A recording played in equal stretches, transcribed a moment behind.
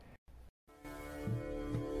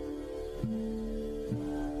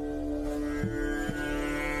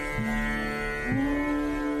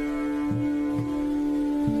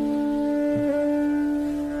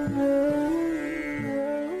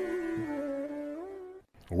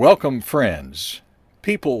Welcome, friends,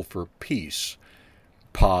 people for peace,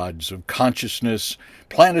 pods of consciousness,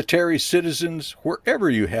 planetary citizens, wherever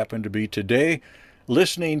you happen to be today,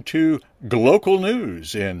 listening to Glocal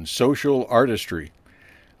News in Social Artistry.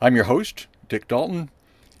 I'm your host, Dick Dalton,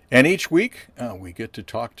 and each week we get to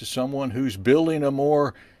talk to someone who's building a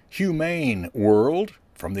more humane world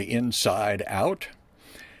from the inside out.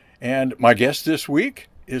 And my guest this week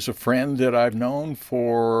is a friend that I've known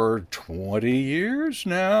for 20 years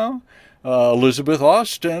now, Elizabeth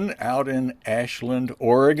Austin out in Ashland,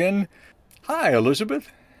 Oregon. Hi, Elizabeth.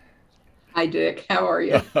 Hi, Dick. How are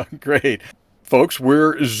you? Great. Folks,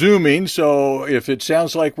 we're Zooming, so if it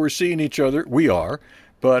sounds like we're seeing each other, we are.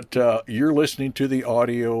 But you're listening to the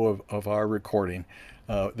audio of our recording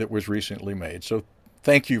that was recently made. So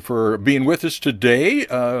thank you for being with us today.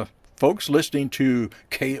 Folks listening to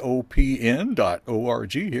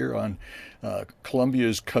kopn.org here on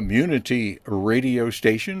Columbia's community radio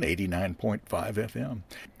station, 89.5 FM.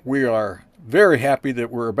 We are very happy that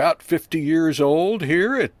we're about 50 years old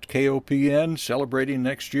here at KOPN, celebrating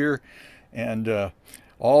next year. And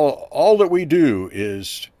all that we do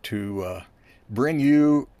is to bring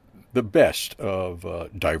you the best of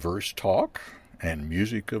diverse talk and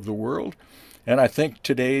music of the world. And I think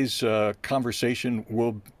today's conversation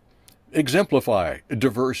will exemplify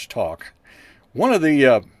diverse talk. One of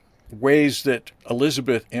the ways that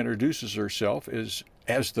Elizabeth introduces herself is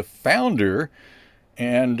as the founder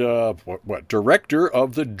and director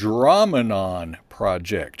of the Dromenon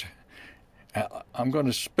project. I'm going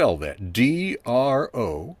to spell that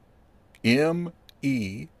Dromenon.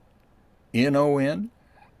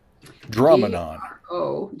 Dromenon. Dromenon.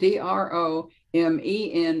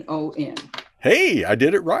 Hey, I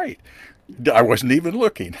did it right. I wasn't even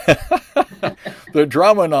looking. The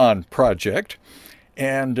Dromenon project.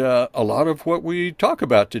 And a lot of what we talk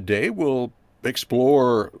about today will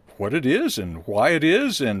explore what it is and why it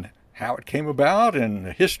is and how it came about and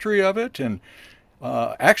the history of it. And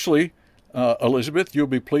actually, Elizabeth, you'll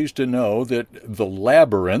be pleased to know that the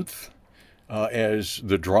labyrinth, as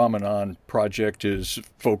the Dromenon project is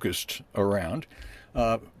focused around,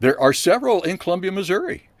 there are several in Columbia,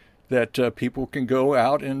 Missouri that people can go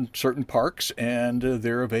out in certain parks and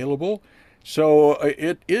they're available. So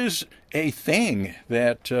it is a thing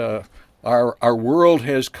that our world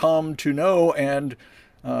has come to know, and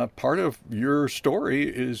part of your story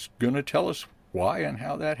is going to tell us why and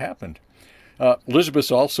how that happened. Elizabeth's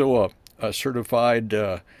also a certified,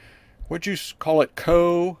 what'd you call it,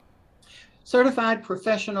 Certified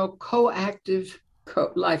professional coactive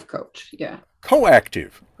life coach. Yeah.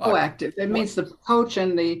 Coactive. Coactive. That means the coach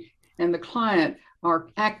and the client are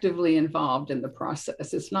actively involved in the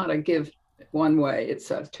process. It's not a give one way. It's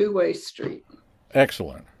a two-way street.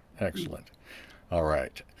 Excellent. All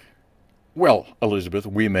right. Well, Elizabeth,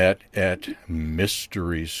 we met at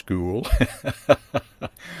Mystery School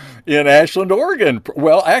in Ashland, Oregon.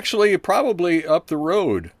 Well, actually, probably up the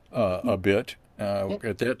road a bit.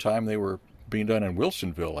 At that time, they were being done in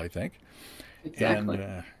Wilsonville, I think. Exactly.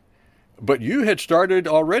 And, but you had started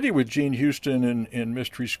already with Gene Houston in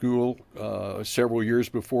Mystery School several years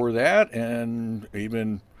before that, and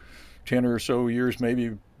even 10 or so years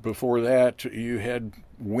maybe before that, you had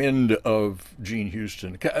wind of Gene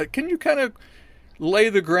Houston. Can you kind of lay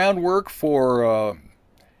the groundwork for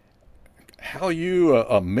how you,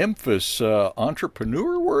 a Memphis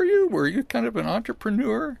entrepreneur, were you? Were you kind of an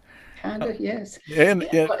entrepreneur? Kind of, yes. And,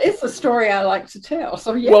 Yeah, but it's a story I like to tell.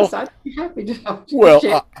 So, well, yes, I'd be happy to well,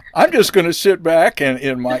 share. I'm just going to sit back and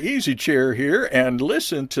in my easy chair here and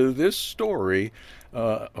listen to this story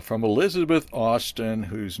from Elizabeth Austin,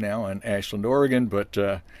 who's now in Ashland, Oregon, but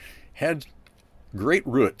had great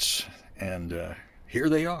roots, and here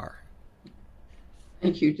they are.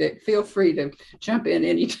 Thank you, Dick. Feel free to jump in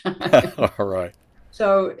anytime. All right.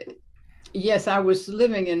 So, yes, I was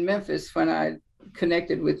living in Memphis when I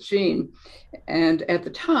connected with Gene. And at the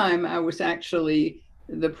time, I was actually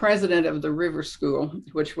the president of the River School,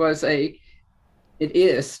 which was it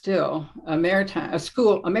is still a maritime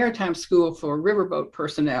school for riverboat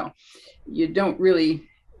personnel. You don't really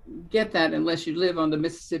get that unless you live on the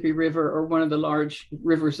Mississippi River or one of the large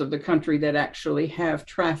rivers of the country that actually have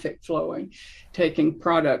traffic flowing, taking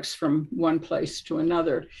products from one place to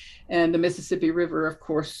another. And the Mississippi River, of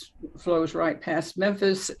course, flows right past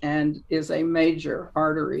Memphis and is a major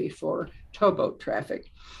artery for towboat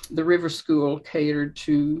traffic. The River School catered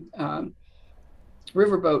to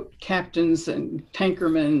riverboat captains and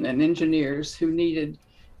tankermen and engineers who needed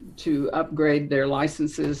to upgrade their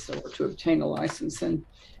licenses or to obtain a license. And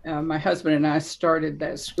my husband and I started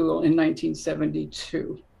that school in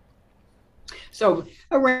 1972. So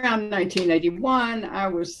around 1981, I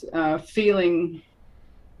was feeling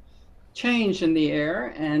change in the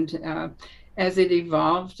air, and as it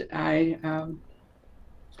evolved, I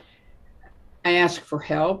asked for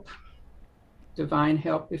help, divine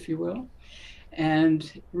help, if you will,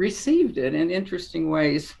 and received it in interesting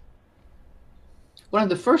ways. One of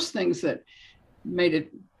the first things that made a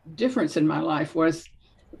difference in my life was,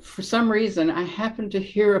 for some reason, I happened to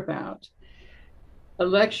hear about a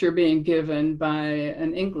lecture being given by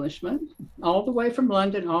an Englishman all the way from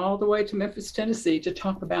London, all the way to Memphis, Tennessee, to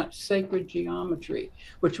talk about sacred geometry,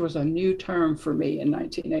 which was a new term for me in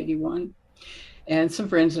 1981. And some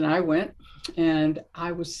friends and I went, and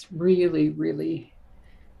I was really, really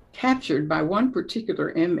captured by one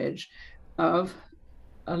particular image of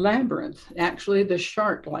a labyrinth, actually the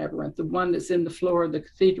Chartres labyrinth, the one that's in the floor of the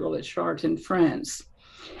cathedral at Chartres in France.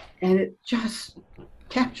 And it just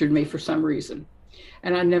captured me for some reason.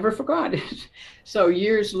 And I never forgot it. So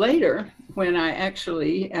years later, when I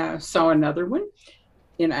actually saw another one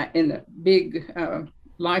in a big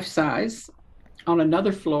life size on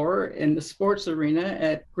another floor in the sports arena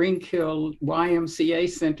at Greenkill YMCA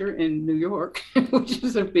Center in New York, which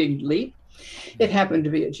is a big leap. It happened to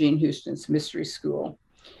be at Gene Houston's Mystery School.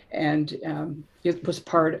 And it was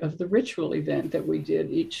part of the ritual event that we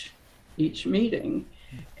did each meeting,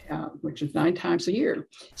 which is 9 times a year.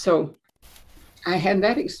 So I had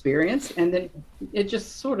that experience, and then it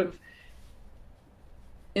just sort of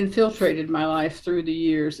infiltrated my life through the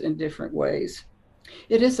years in different ways.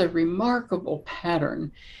 It is a remarkable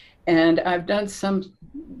pattern, and I've done some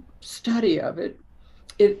study of it.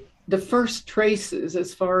 The first traces,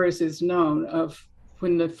 as far as is known, of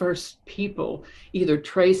when the first people either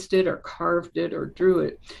traced it or carved it or drew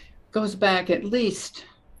it, goes back at least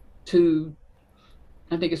to,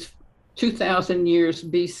 I think it's 2000 years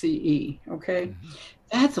BCE. Okay. Mm-hmm.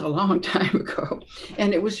 That's a long time ago.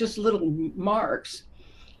 And it was just little marks.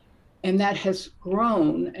 And that has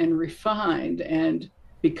grown and refined and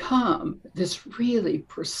become this really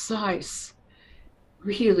precise,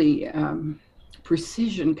 really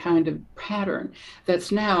precision kind of pattern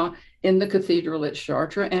that's now in the cathedral at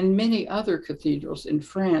Chartres and many other cathedrals in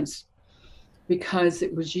France, because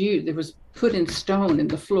it was put in stone in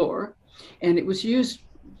the floor, and it was used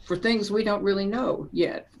for things we don't really know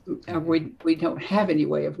yet. We don't have any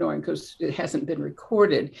way of knowing because it hasn't been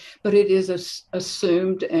recorded, but it is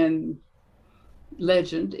assumed, and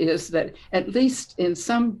legend is that at least in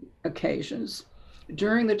some occasions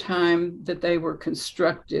during the time that they were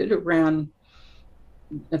constructed, around,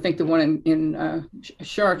 I think the one in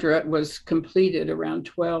Chartres was completed around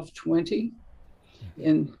 1220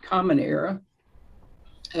 in Common Era.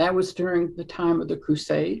 That was during the time of the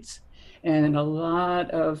Crusades, and a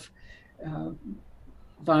lot of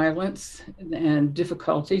violence and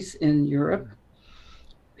difficulties in Europe.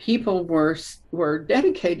 People were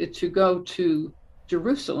dedicated to go to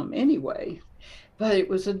Jerusalem anyway, but it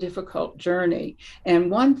was a difficult journey.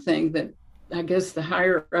 And one thing that I guess the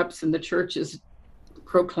higher ups in the churches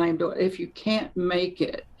proclaimed, if you can't make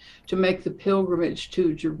it to make the pilgrimage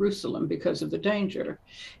to Jerusalem because of the danger,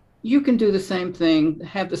 you can do the same thing,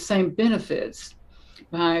 have the same benefits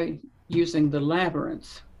by using the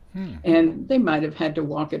labyrinth. And they might have had to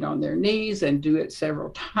walk it on their knees and do it several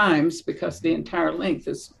times, because the entire length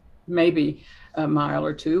is maybe a mile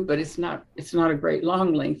or two, but it's not a great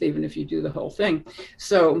long length, even if you do the whole thing.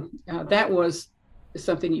 So that was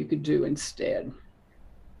something you could do instead.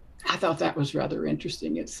 I thought that was rather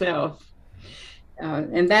interesting itself.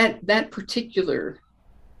 And that particular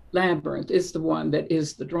labyrinth is the one that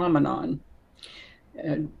is the Dromenon.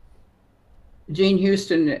 Gene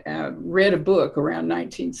Houston read a book around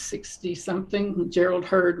 1960 something. Gerald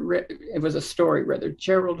Hurd, it was a story rather.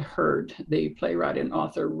 Gerald Hurd, the playwright and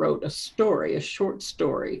author, wrote a short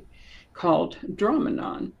story called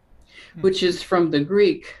Dromenon, which is from the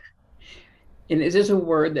Greek. And it is a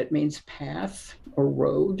word that means path or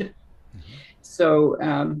road. So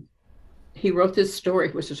he wrote this story,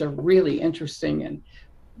 which is a really interesting and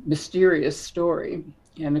mysterious story.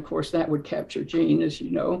 And of course, that would capture Jean, as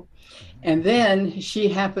you know. And then she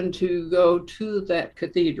happened to go to that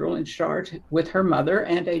cathedral in Chartres with her mother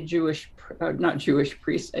and a a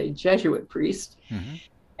Jesuit priest. Mm-hmm.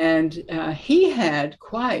 And he had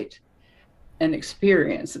quite an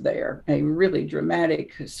experience there, a really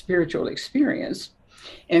dramatic spiritual experience.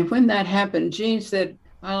 And when that happened, Jean said,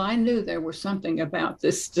 well, I knew there was something about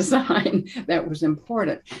this design that was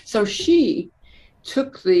important. So she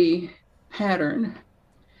took the pattern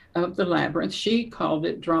of the labyrinth. She called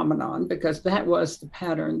it Dromenon because that was the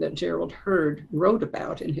pattern that Gerald Hurd wrote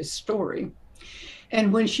about in his story.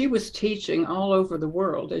 And when she was teaching all over the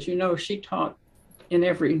world, as you know, she taught in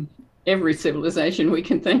every civilization we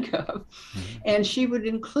can think of. Mm-hmm. And she would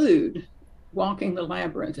include walking the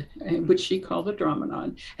labyrinth, which she called the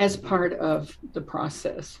Dromenon, as part of the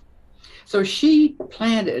process. So she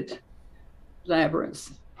planted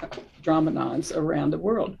labyrinths, Dromenons around the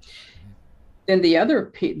world. Then the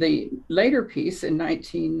later piece in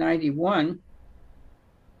 1991,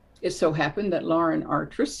 it so happened that Lauren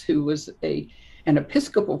Artris, who was an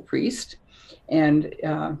Episcopal priest and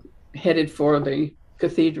headed for the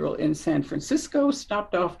cathedral in San Francisco,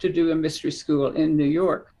 stopped off to do a mystery school in New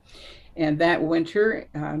York. And that winter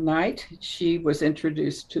night, she was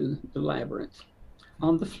introduced to the labyrinth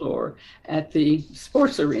on the floor at the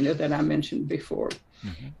sports arena that I mentioned before.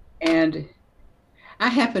 Mm-hmm. And I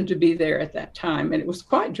happened to be there at that time, and it was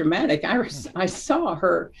quite dramatic. I saw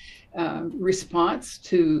her response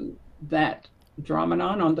to that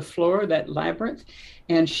Dromenon on the floor, that labyrinth,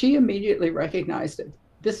 and she immediately recognized that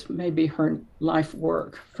this may be her life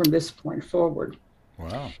work from this point forward.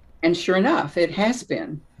 Wow. And sure enough, it has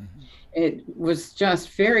been. Mm-hmm. It was just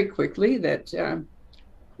very quickly that,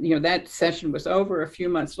 that session was over. A few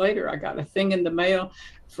months later, I got a thing in the mail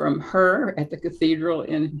from her at the cathedral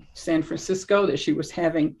in San Francisco that she was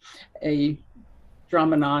having a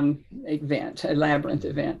Dromenon event, a labyrinth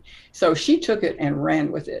event. So she took it and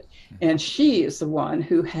ran with it. And she is the one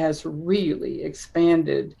who has really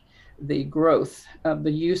expanded the growth of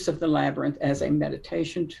the use of the labyrinth as a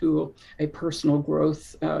meditation tool, a personal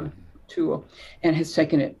growth tool, and has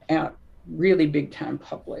taken it out really big time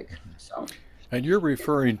public. So. And you're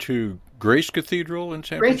referring to Grace Cathedral in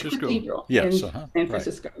San Francisco? Grace Cathedral yes, in San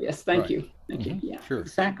Francisco. Right. Yes, thank you. Thank you. Yeah, sure.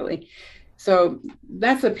 Exactly. So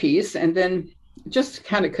that's a piece. And then just to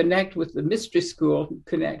kind of connect with the mystery school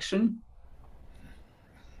connection,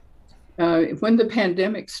 when the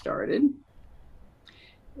pandemic started,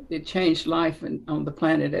 it changed life on the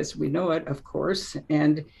planet as we know it, of course,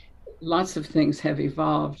 and lots of things have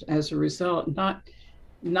evolved as a result,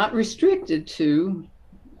 not restricted to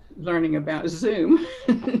learning about Zoom,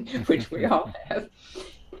 which we all have.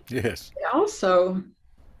 Yes. Also,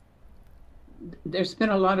 there's been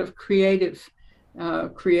a lot of creative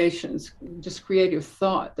creations, just creative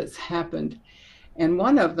thought that's happened. And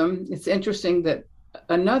one of them, it's interesting that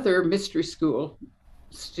another mystery school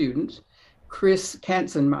student, Chris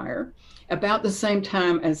Katzenmeyer, about the same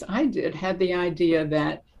time as I did, had the idea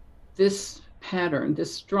that this pattern,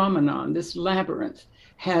 this Dromenon, this labyrinth,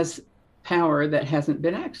 has power that hasn't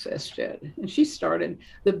been accessed yet. And she started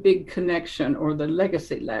the Big Connection, or the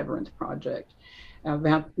Legacy Labyrinth project.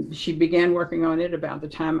 She began working on it about the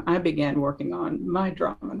time I began working on my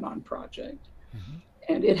Dromenon project. Mm-hmm.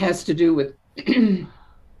 And it has to do with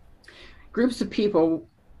groups of people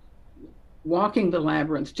walking the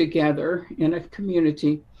labyrinth together in a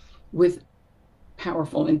community with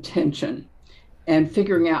powerful intention and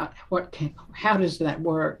figuring out how does that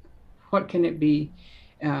work? What can it be?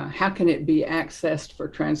 How can it be accessed for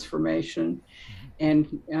transformation?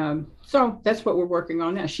 And so that's what we're working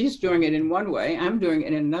on now. She's doing it in one way. I'm doing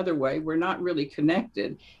it in another way. We're not really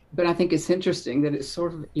connected, but I think it's interesting that it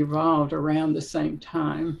sort of evolved around the same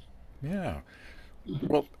time. Yeah.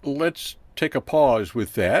 Well, let's take a pause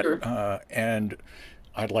with that. Sure. And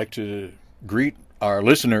I'd like to greet our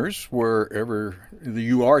listeners wherever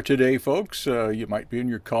you are today, folks. You might be in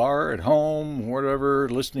your car, at home, whatever,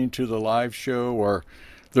 listening to the live show or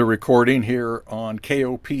the recording here on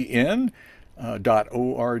KOPN.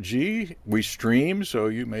 .org. We stream, so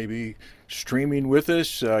you may be streaming with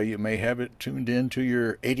us. You may have it tuned in to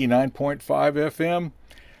your 89.5 FM,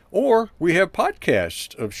 or we have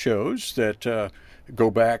podcasts of shows that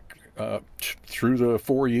go back through the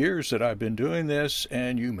 4 years that I've been doing this,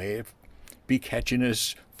 and you may be catching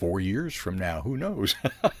us 4 years from now. Who knows?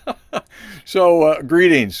 So,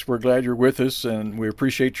 greetings. We're glad you're with us, and we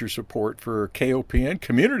appreciate your support for KOPN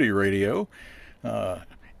Community Radio.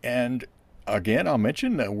 And again, I'll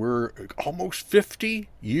mention that we're almost 50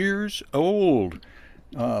 years old.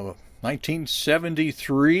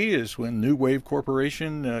 1973 is when New Wave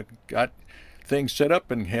Corporation got things set up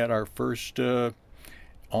and had our first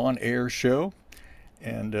on-air show.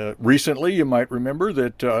 And recently, you might remember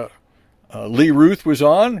that Lee Ruth was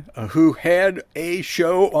on, who had a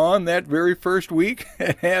show on that very first week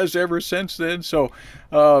and has ever since then. So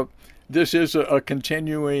this is a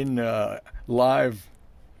continuing live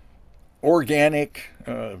organic,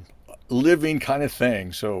 living kind of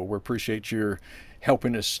thing. So we appreciate your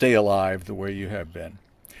helping us stay alive the way you have been.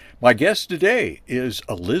 My guest today is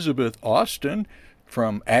Elizabeth Austin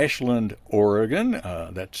from Ashland, Oregon.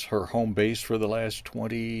 That's her home base for the last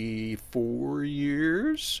 24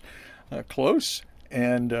 years, close.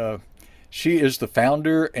 and she is the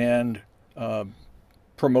founder and uh,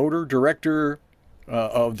 promoter, director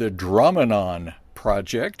of the Dromenon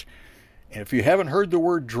project. And if you haven't heard the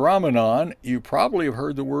word Dromenon, you probably have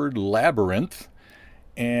heard the word labyrinth,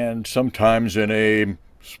 and sometimes in a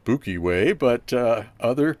spooky way, but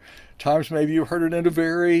other times maybe you've heard it in a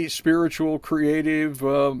very spiritual, creative,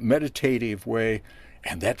 meditative way.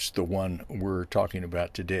 And that's the one we're talking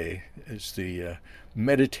about today, is the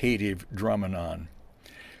meditative Dromenon.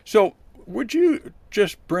 So, would you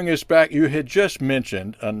just bring us back? You had just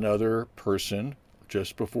mentioned another person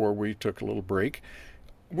just before we took a little break.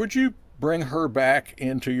 Would you bring her back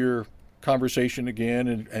into your conversation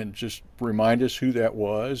again and just remind us who that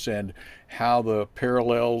was and how the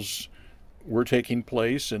parallels were taking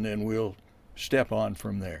place, and then we'll step on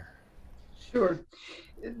from there? Sure.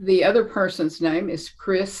 The other person's name is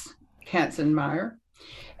Chris Katzenmeyer,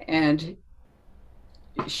 and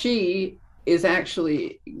she is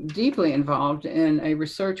actually deeply involved in a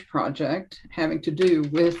research project having to do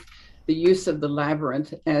with the use of the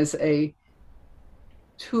labyrinth as a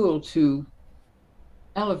tool to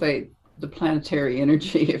elevate the planetary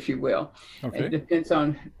energy, if you will. Okay. It depends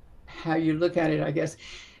on how you look at it, I guess.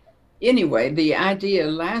 Anyway, the idea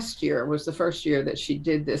last year was the first year that she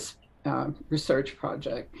did this research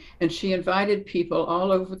project, and she invited people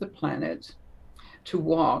all over the planet to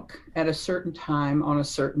walk at a certain time on a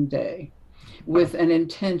certain day with an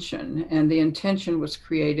intention. And the intention was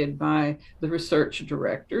created by the research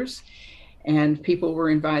directors, and people were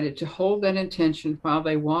invited to hold that intention while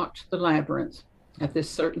they walked the labyrinth at this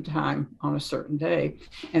certain time on a certain day.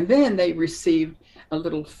 And then they received a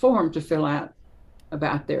little form to fill out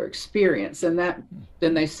about their experience. And that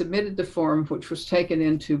then they submitted the form, which was taken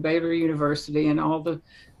into Baylor University and all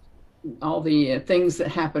the things that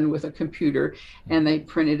happen with a computer, and they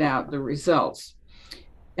printed out the results.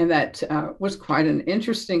 And that was quite an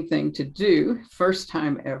interesting thing to do, first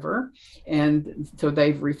time ever. And so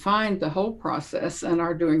they've refined the whole process and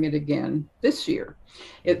are doing it again this year.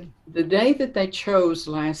 The day that they chose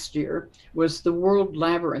last year was the World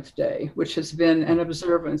Labyrinth Day, which has been an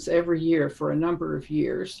observance every year for a number of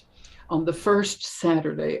years on the first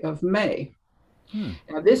Saturday of May.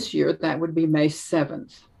 Now, this year, that would be May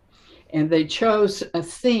 7th. And they chose a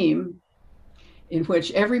theme in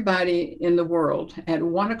which everybody in the world at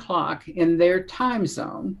 1 o'clock in their time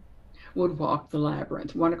zone would walk the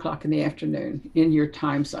labyrinth, 1 o'clock in the afternoon in your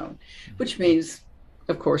time zone, which means,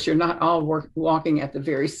 of course, you're not all walking at the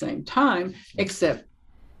very same time, except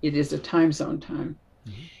it is a time zone time.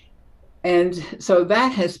 Mm-hmm. And so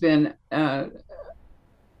that has been an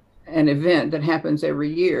event that happens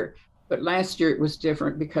every year. But last year it was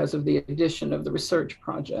different because of the addition of the research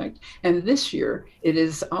project. And this year it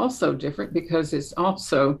is also different because it's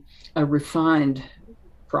also a refined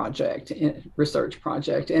project, research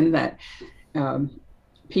project, in that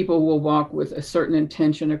people will walk with a certain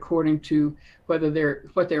intention according to what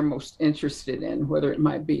they're most interested in, whether it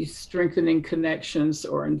might be strengthening connections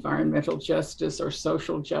or environmental justice or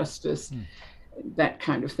social justice. That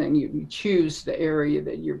kind of thing. You choose the area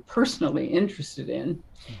that you're personally interested in,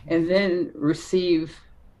 and then receive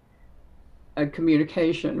a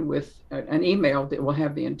communication with an email that will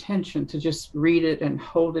have the intention to just read it and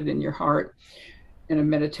hold it in your heart in a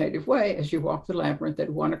meditative way as you walk the labyrinth at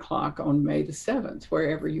 1 o'clock on May the 7th,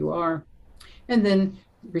 wherever you are, and then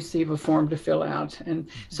receive a form to fill out. And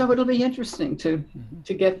so it'll be interesting to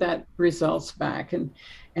get that results back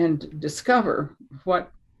and discover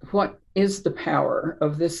what is the power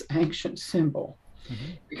of this ancient symbol,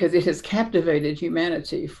 because it has captivated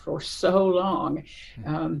humanity for so long.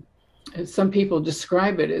 Some people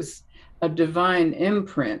describe it as a divine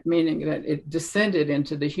imprint, meaning that it descended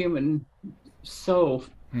into the human soul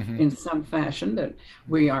in some fashion that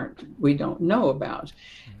we don't know about.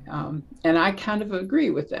 And I kind of agree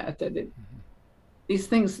with that these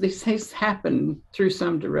things happen through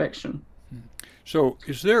some direction. So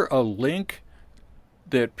is there a link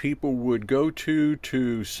that people would go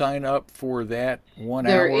to sign up for that 1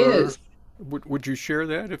 hour? There is. Would you share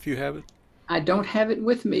that if you have it? I don't have it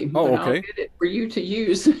with me, Oh, but okay. I'll get it for you to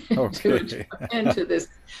use Okay. into this,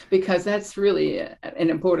 because that's really an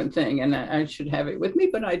important thing, and I should have it with me,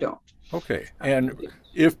 but I don't. Okay. And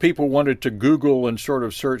if people wanted to Google and sort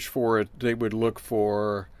of search for it, they would look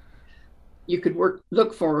for? You could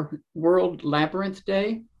look for World Labyrinth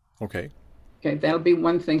Day. Okay. Okay, that'll be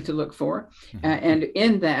one thing to look for. And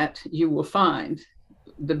in that, you will find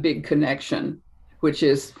the big connection, which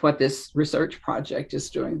is what this research project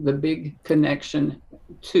is doing, the big connection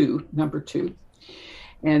to number 2.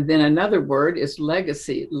 And then another word is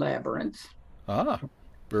legacy labyrinth.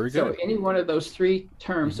 Very So good. any one of those three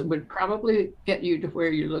terms Hmm. would probably get you to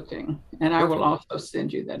where you're looking. And I will Perfect. also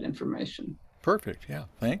send you that information. Perfect. Yeah.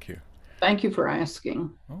 Thank you. Thank you for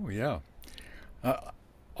asking. Oh, yeah. Uh,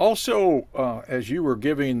 Also, as you were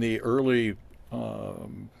giving the early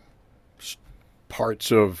um,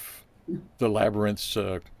 parts of the labyrinth's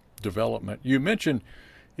development, you mentioned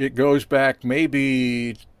it goes back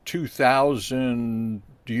maybe 2,000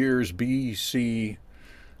 years BC,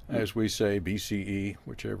 as we say, BCE,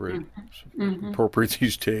 whichever is Mm-hmm. appropriate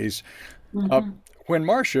these days. Uh, Mm-hmm. when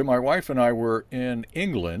Marcia, my wife, and I were in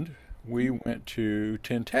England, we went to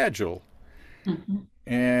Tintagel. Mm-hmm.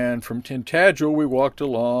 And from Tintagel, we walked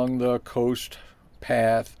along the coast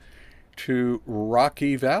path to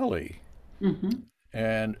Rocky Valley. Mm-hmm.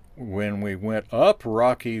 And when we went up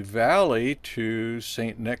Rocky Valley to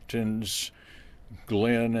St. Nectan's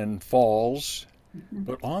Glen and Falls, Mm-hmm.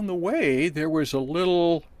 but on the way, there was a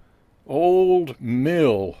little old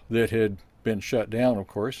mill that had been shut down, of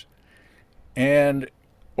course. And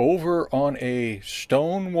over on a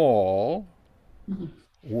stone wall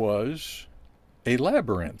was a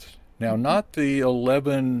labyrinth. Now, not the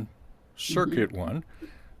 11 Mm-hmm. circuit one,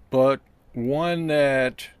 but one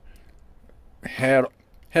that had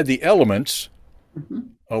had the elements Mm-hmm.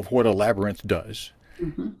 of what a labyrinth does.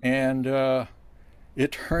 Mm-hmm. And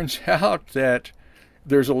it turns out that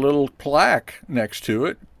there's a little plaque next to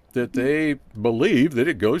it that they believe that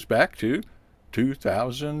it goes back to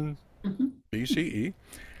 2000 Mm-hmm. BCE.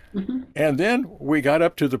 Mm-hmm. And then we got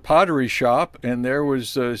up to the pottery shop, and there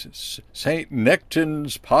was St.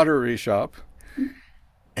 Nectan's pottery shop,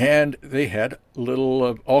 and they had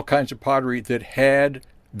little all kinds of pottery that had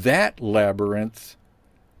that labyrinth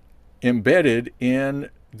embedded in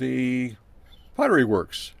the pottery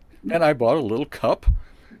works. And I bought a little cup,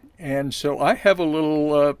 and so I have a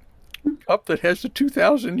little cup that has the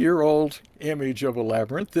 2,000-year-old image of a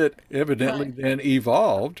labyrinth that evidently Right. then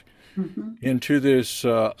evolved Mm-hmm. into this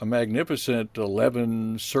magnificent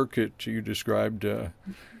 11 circuit you described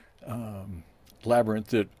labyrinth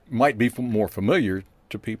that might be more familiar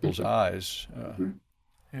to people's eyes. Mm-hmm.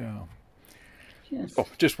 Yeah. Yes. Oh,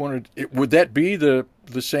 just wanted. Would that be the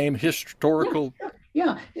same Yeah. historical?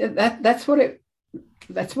 Yeah. That's what it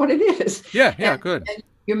is. Yeah. And, Yeah. Good. and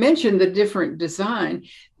you mentioned the different design.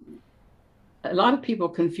 A lot of people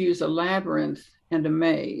confuse a labyrinth and a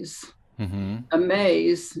maze. Mm-hmm. A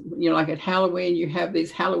maze, like at Halloween, you have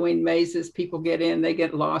these Halloween mazes. People get in, they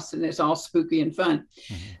get lost, and it's all spooky and fun.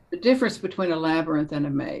 Mm-hmm. The difference between a labyrinth and a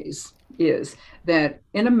maze is that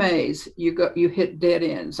in a maze, you hit dead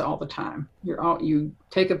ends all the time. You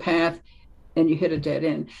take a path and you hit a dead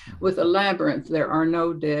end. With a labyrinth, there are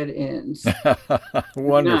no dead ends. None.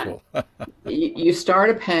 Wonderful. You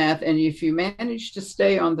start a path, and if you manage to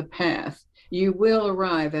stay on the path, you will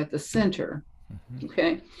arrive at the center.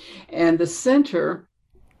 Okay. And the center,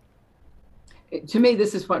 to me,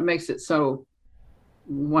 this is what makes it so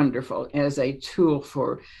wonderful as a tool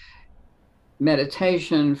for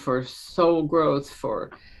meditation, for soul growth,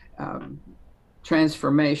 for um,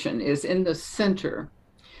 transformation, is in the center.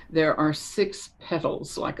 There are six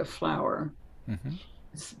petals like a flower, Mm-hmm.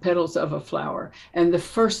 petals of a flower. And the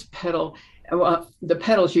first petal, well, the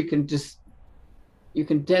petals you can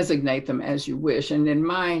designate them as you wish. And in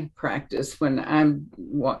my practice, when I'm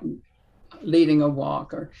leading a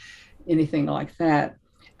walk or anything like that,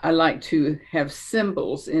 I like to have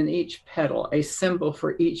symbols in each petal, a symbol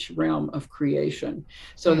for each realm of creation,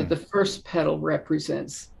 so that Hmm. the first petal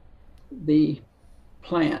represents the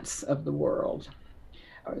plants of the world.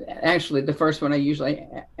 Actually, the first one I usually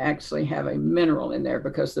actually have a mineral in there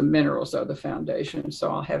because the minerals are the foundation.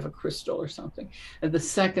 So I'll have a crystal or something. And the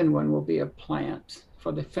second one will be a plant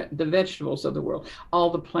for the vegetables of the world,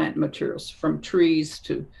 all the plant materials from trees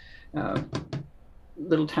to uh,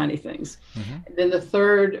 little tiny things. Mm-hmm. And then the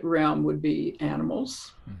third realm would be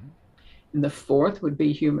animals. Mm-hmm. And the fourth would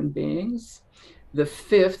be human beings. The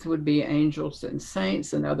fifth would be angels and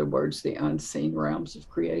saints, in other words, the unseen realms of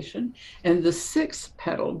creation. And the sixth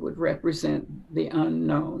petal would represent the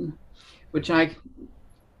unknown, which I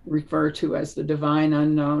refer to as the divine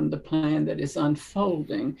unknown, the plan that is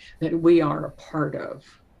unfolding that we are a part of.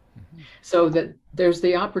 Mm-hmm. So that there's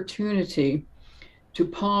the opportunity to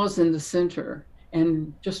pause in the center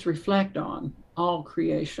and just reflect on all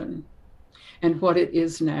creation and what it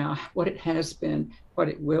is now, what it has been, what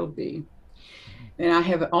it will be. And I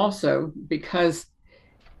have also, because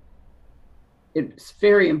it's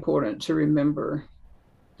very important to remember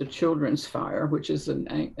the children's fire, which is a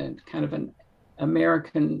kind of an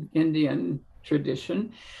American Indian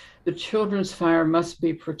tradition. The children's fire must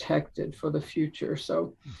be protected for the future.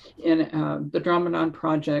 So in the Dromenon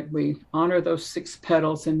project, we honor those 6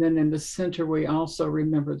 petals. And then in the center, we also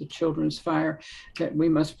remember the children's fire, that we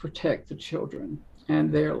must protect the children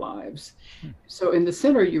and their lives. So in the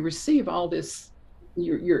center, you receive all this,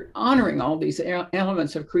 you're honoring all these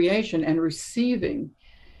elements of creation and receiving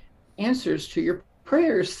answers to your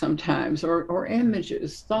prayers sometimes, or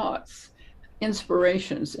images, thoughts,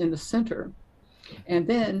 inspirations in the center. And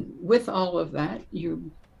then with all of that,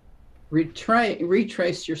 you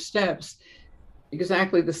retrace your steps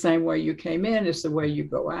exactly the same way you came in is the way you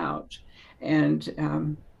go out.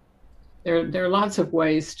 And there are lots of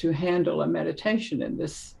ways to handle a meditation in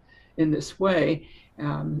this way.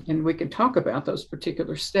 And we can talk about those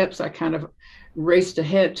particular steps. I kind of raced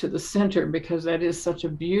ahead to the center because that is such a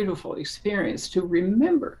beautiful experience to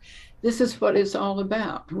remember. This is what it's all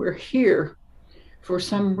about. We're here for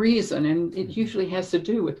some reason, and it usually has to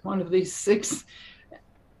do with one of these 6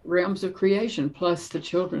 realms of creation, plus the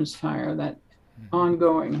children's fire, that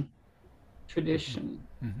ongoing tradition,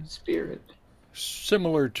 spirit.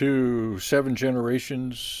 Similar to 7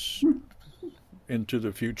 generations into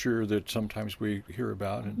the future that sometimes we hear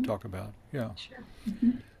about and talk about. Yeah.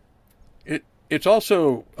 Sure. It's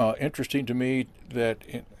also interesting to me that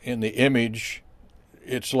in the image,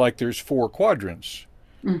 it's like there's 4 quadrants,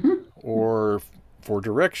 or 4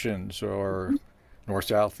 directions, or north,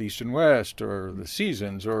 south, east, and west, or the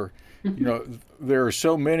seasons, or there are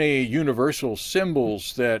so many universal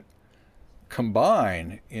symbols that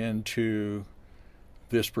combine into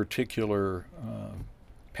this particular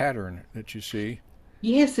pattern that you see.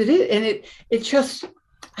 Yes, it is. And it just,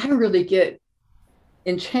 I really get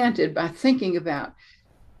enchanted by thinking about,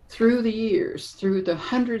 through the years, through the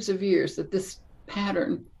hundreds of years that this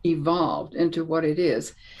pattern evolved into what it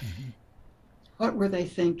is. What were they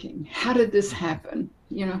thinking? How did this happen?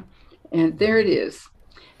 And there it is.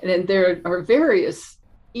 And then there are various,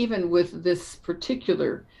 even with this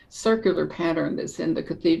particular circular pattern that's in the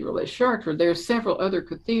Cathedral at Chartres, there are several other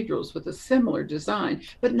cathedrals with a similar design,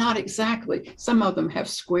 but not exactly. Some of them have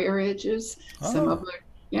square edges. Some of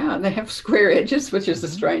them, they have square edges, which is a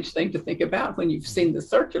strange thing to think about when you've seen the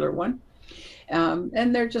circular one.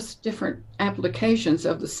 And they're just different applications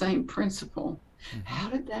of the same principle. How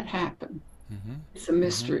did that happen? It's a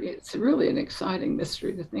mystery. It's really an exciting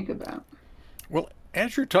mystery to think about. Well,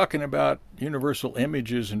 as you're talking about universal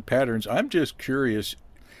images and patterns, I'm just curious,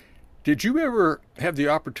 did you ever have the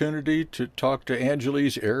opportunity to talk to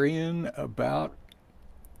Angeles Arian about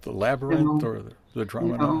the labyrinth or the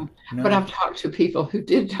Dromenon? No, but I've talked to people who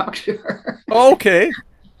did talk to her. Okay.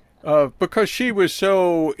 Because she was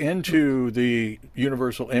so into the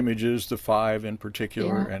universal images, the 5 in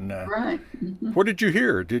particular, and right. What did you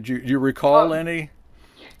hear? Did you recall any?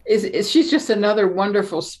 She's just another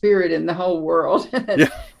wonderful spirit in the whole world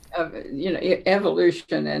of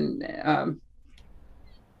evolution and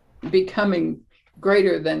becoming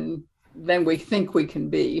greater than we think we can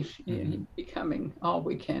be, becoming all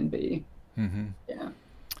we can be.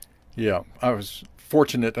 Yeah, I was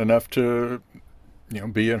fortunate enough to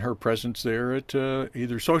be in her presence there at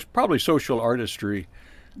probably Social Artistry.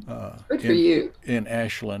 Good for you. In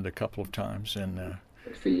Ashland a couple of times, and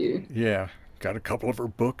good for you. Yeah, got a couple of her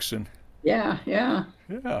books, and yeah,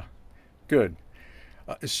 good.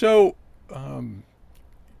 So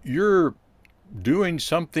you're doing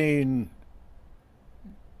something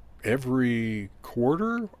every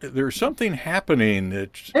quarter? There's something happening.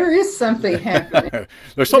 There is something happening.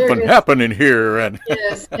 There's something happening here. And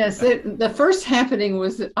yes. The first happening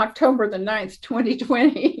was October the 9th,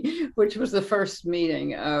 2020, which was the first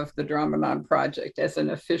meeting of the Dromenon project as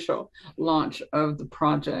an official launch of the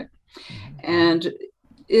project. And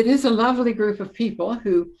it is a lovely group of people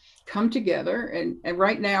who come together. And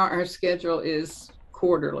right now our schedule is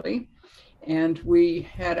quarterly. And we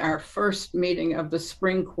had our first meeting of the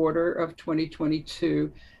spring quarter of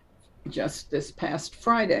 2022 just this past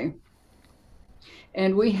Friday.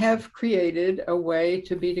 And we have created a way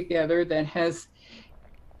to be together that has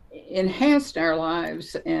enhanced our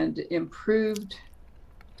lives and improved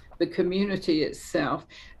the community itself.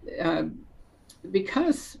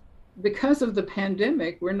 Because of the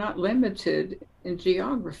pandemic, we're not limited in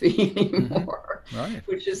geography anymore, right.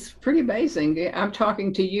 Which is pretty amazing. I'm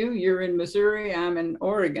talking to you, you're in Missouri, I'm in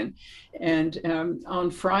Oregon. And on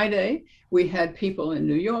Friday, we had people in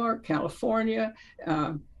New York, California,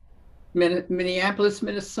 Minneapolis,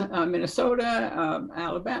 Minnesota,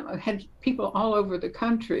 Alabama, had people all over the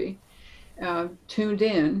country tuned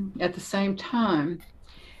in at the same time.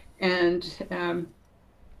 And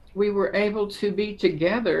we were able to be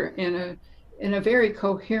together in in a very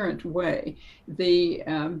coherent way. The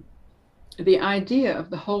idea of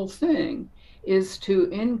the whole thing is to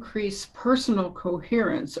increase personal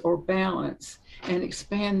coherence or balance and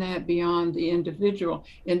expand that beyond the individual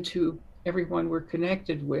into everyone we're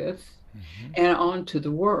connected with and onto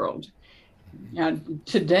the world. Now,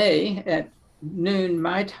 today at noon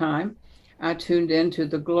my time, I tuned into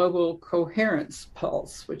the Global Coherence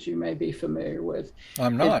Pulse, which you may be familiar with.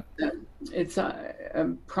 I'm not. It's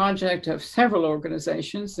a project of several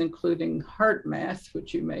organizations, including Heart Math,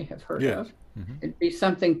 which you may have heard Yes. of. It'd be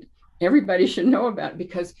something everybody should know about,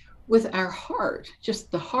 because with our heart, just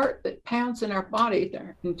the heart that pounds in our body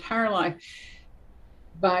their entire life,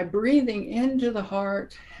 by breathing into the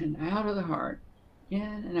heart and out of the heart, in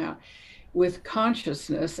and out, with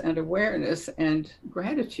consciousness and awareness and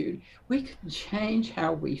gratitude, we can change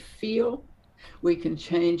how we feel. We can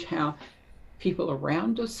change how people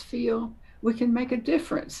around us feel. We can make a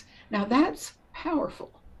difference. Now, that's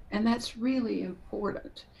powerful, and that's really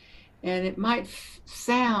important. And it might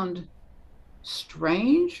sound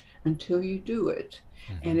strange until you do it.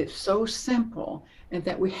 And it's so simple, and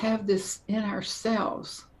that we have this in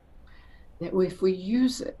ourselves, that if we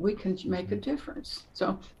use it, we can make a difference.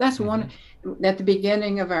 So that's one. At the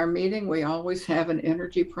beginning of our meeting, we always have an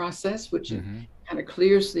energy process, which kind of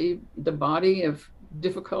clears the body of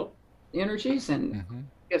difficult energies and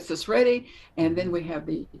gets us ready. And then we have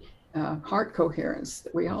the heart coherence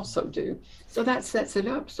that we also do. So that sets it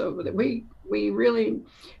up so that we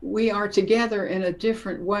are together in a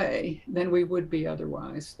different way than we would be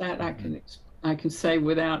otherwise. That I can say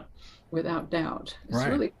without doubt. It's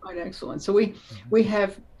really quite excellent. So we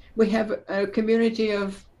have a community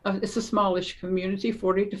of it's a smallish community,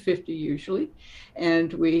 40 to 50 usually,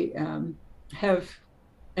 and we have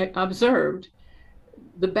observed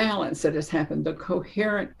the balance that has happened, the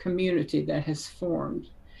coherent community that has formed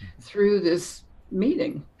through this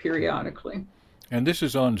meeting periodically. And this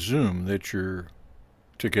is on Zoom that you're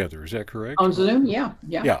together, is that correct? On Zoom, yeah.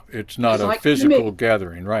 Yeah, it's not It's a like physical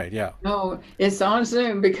gathering, right? Yeah. No, it's on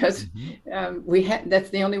Zoom because that's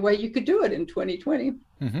the only way you could do it in 2020.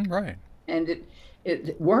 Right. And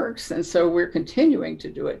it works, and so we're continuing to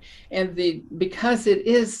do it. And because it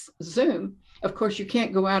is Zoom, of course, you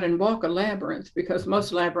can't go out and walk a labyrinth, because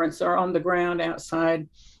most labyrinths are on the ground outside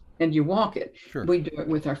and you walk it. Sure. We do it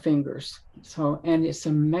with our fingers. And it's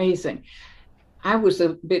amazing. I was a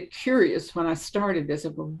bit curious when I started this,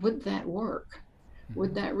 well, would that work?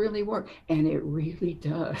 Would that really work? And it really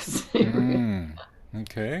does.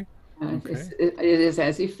 Okay. It is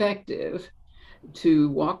as effective to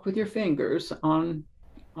walk with your fingers on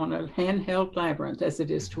a handheld labyrinth as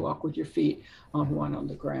it is to walk with your feet on one on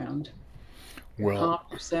the ground. Well, calm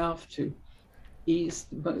yourself to ease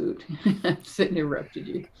the mood. I've interrupted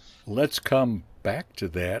you. Let's come back to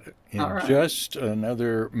that in All right. just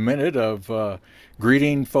another minute of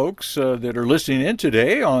greeting folks that are listening in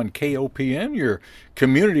today on KOPN, your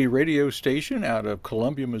community radio station out of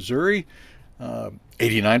Columbia, Missouri,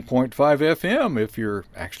 89.5 FM if you're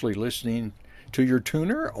actually listening to your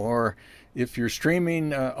tuner, or if you're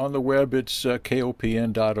streaming on the web, it's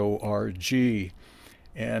kopn.org.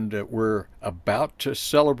 And we're about to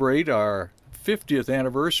celebrate our 50th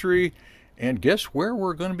anniversary. And guess where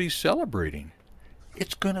we're going to be celebrating?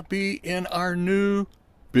 It's going to be in our new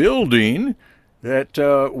building that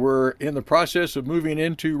we're in the process of moving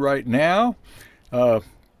into right now.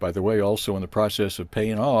 By the way, also in the process of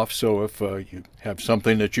paying off. So if you have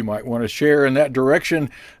something that you might want to share in that direction,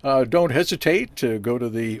 don't hesitate to go to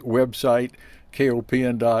the website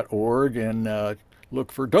kopn.org and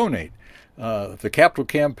look for donate. The capital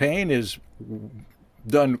campaign has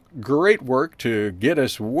done great work to get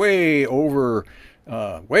us way over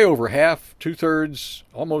half, 2/3,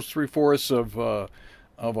 almost 3/4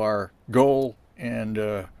 of our goal,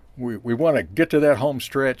 and we want to get to that home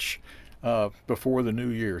stretch before the new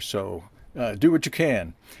year. So do what you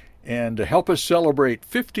can, and help us celebrate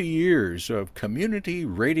 50 years of community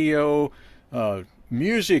radio,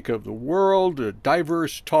 music of the world,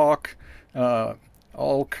 diverse talk.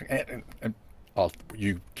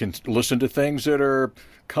 You can listen to things that are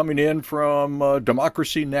coming in from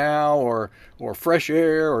Democracy Now! or Fresh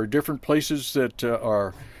Air or different places that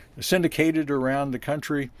are syndicated around the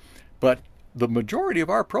country. But the majority of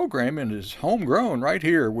our programming is homegrown right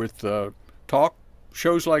here with talk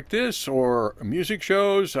shows like this or music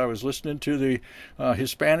shows. I was listening to the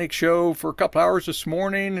Hispanic show for a couple hours this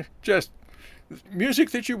morning. Just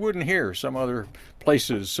music that you wouldn't hear some other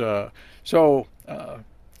places.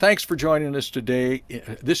 Thanks for joining us today.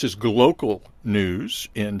 This is Glocal News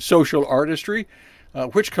in Social Artistry,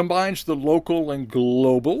 which combines the local and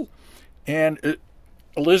global. And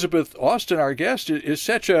Elizabeth Austin, our guest, is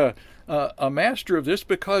such a master of this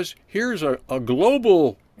because here's a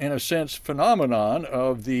global, in a sense, phenomenon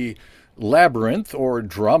of the labyrinth or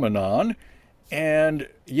Dromenon, and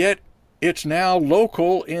yet it's now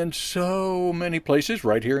local in so many places,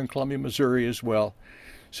 right here in Columbia, Missouri as well.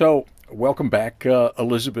 So, welcome back,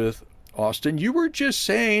 Elizabeth Austin. You were just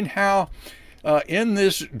saying how in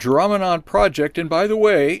this Dromenon project, and by the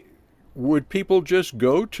way, would people just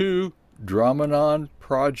go to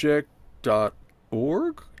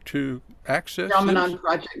dromenonproject.org to access this?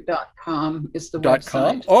 DromenonProject.com is the .com?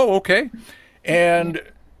 website. Oh, okay. And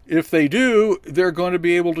if they do, they're going to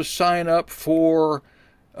be able to sign up for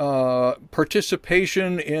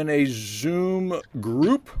participation in a Zoom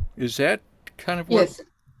group. Is that kind of what? Yes.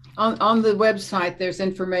 On the website, there's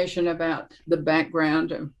information about the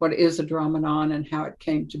background of what is a Dromenon and how it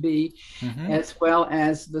came to be, Mm-hmm. as well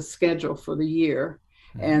as the schedule for the year.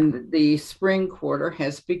 Mm-hmm. And the spring quarter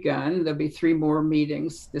has begun. There'll be 3 more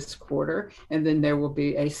meetings this quarter, and then there will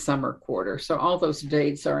be a summer quarter. So all those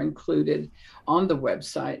dates are included on the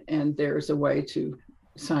website, and there's a way to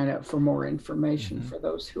sign up for more information Mm-hmm. for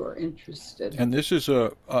those who are interested. And this is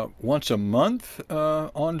a once a month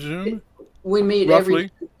on Zoom, We meet every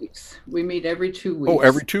roughly? 2 weeks. We meet every two Oh,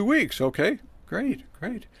 every weeks. 2 weeks. Okay, great,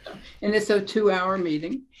 great. And it's a 2-hour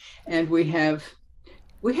meeting, and we have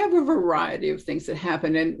a variety of things that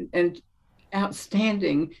happen, and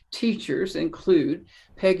outstanding teachers include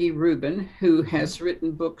Peggy Rubin, who Mm-hmm. has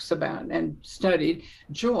written books about and studied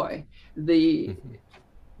joy, the Mm-hmm.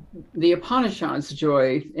 the Upanishads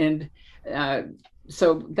joy, and uh,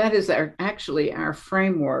 so that is actually our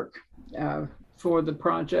framework uh, for the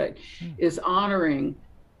project, is honoring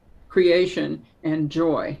creation and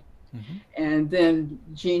joy. Mm-hmm. And then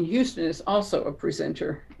Jean Houston is also a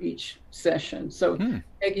presenter each session. So Hmm.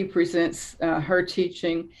 Peggy presents her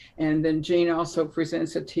teaching, and then Jean also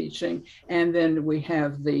presents a teaching. And then we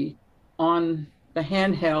have the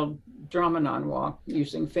handheld Dromenon walk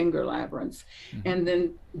using finger labyrinths, Mm-hmm. and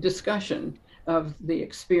then discussion of the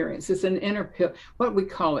experience. It's an what we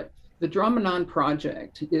call it. The Dromenon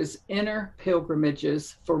Project is Inner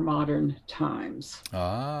Pilgrimages for Modern Times.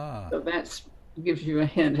 Ah. So that gives you a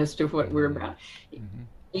hint as to what we're Mm-hmm. about. Mm-hmm.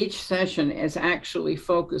 Each session is actually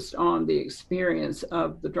focused on the experience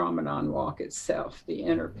of the Dromenon walk itself, the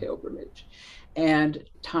inner pilgrimage, and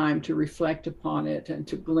time to reflect upon it and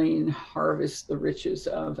to glean, harvest the riches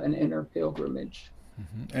of an inner pilgrimage.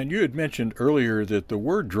 Mm-hmm. And you had mentioned earlier that the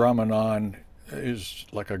word Dromenon is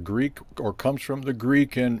like a Greek or comes from the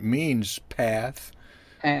Greek and means path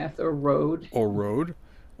Path or road. or road.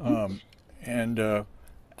 Um, and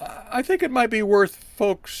I think it might be worth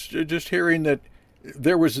folks just hearing that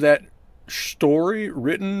there was that story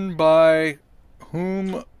written by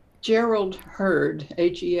whom? Gerald Heard,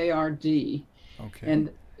 Heard, Okay. and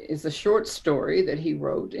is a short story that he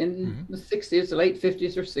wrote in Mm-hmm. the 60s, late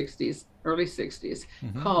 50s or 60s, early 60s,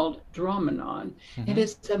 Mm-hmm. called Dromenon. And Mm-hmm.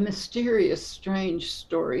 it's a mysterious, strange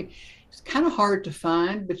story. It's kind of hard to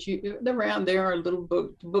find, but around there are little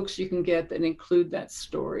books you can get that include that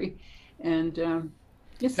story. And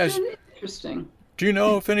it's Has been interesting. Do you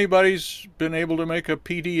know if anybody's been able to make a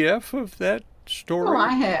PDF of that Well, I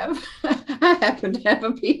story? have. I happen to have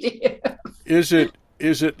a PDF.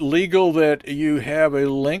 Is it legal that you have a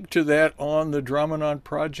link to that on the Dromenon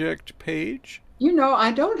Project page?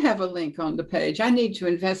 I don't have a link on the page. I need to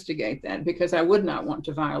investigate that because I would not want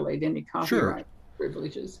to violate any Sure. copyright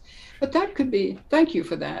privileges. But that could be, thank you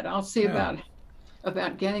for that. I'll see Yeah.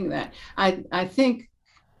 about getting that. I think,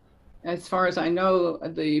 as far as I know,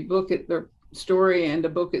 the story and the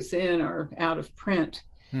book it's in are out of print.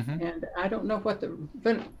 Hmm. And I don't know but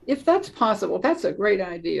if that's possible, that's a great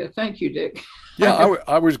idea. Thank you, Dick. Yeah,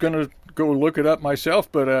 I was going to go look it up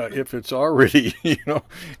myself, but if it's already,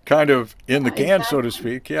 kind of in the Yeah, can, so to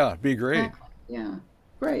exactly. speak, yeah, it'd be great. Exactly. Yeah,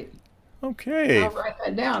 great. Okay. I'll write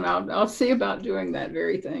that down. I'll see about doing that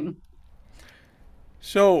very thing.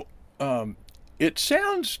 So it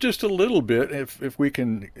sounds just a little bit, if we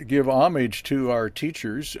can give homage to our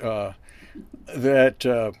teachers,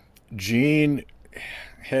 that Gene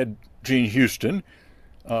Gene Houston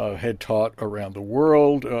had taught around the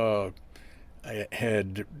world,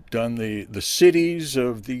 had done the cities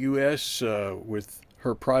of the U.S. With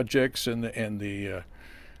her projects and the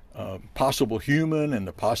possible human and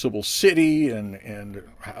the possible city and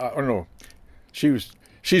I don't know.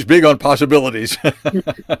 She's big on possibilities.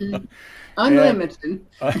 and Unlimited,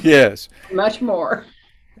 yes, much more.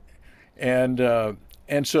 and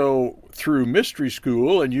and so through mystery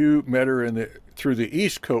school, and you met her through the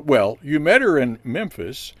East Coast. Well, you met her in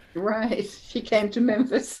Memphis, Right. She came to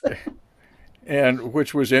Memphis. and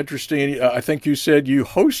which was interesting. I think you said you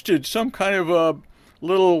hosted some kind of a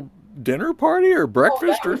little dinner party or Oh,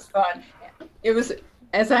 breakfast that or. was fun. It was,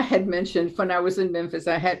 as I had mentioned, when I was in Memphis,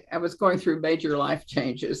 I was going through major life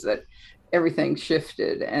changes that everything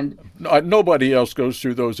shifted and Nobody else goes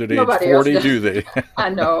through those at age nobody else 40, does. do they? I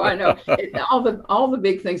know. All the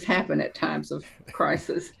big things happen at times of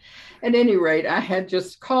crisis. At any rate, I had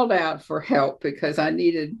just called out for help because I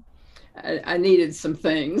needed some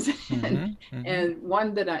things, and Hmm. Hmm.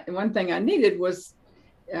 one thing I needed was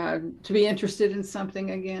to be interested in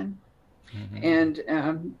something again. Hmm.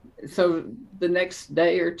 And so the next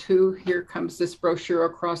day or two, here comes this brochure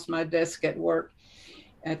across my desk at work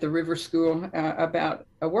at the River School about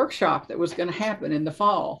a workshop that was going to happen in the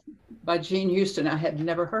fall by Jean Houston. I had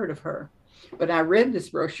never heard of her, but I read this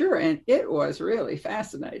brochure and it was really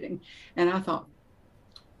fascinating. And I thought,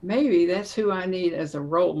 maybe that's who I need as a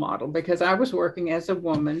role model because I was working as a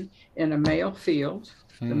woman in a male field.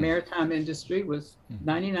 The Hmm. maritime industry was Hmm.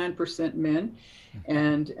 99% men,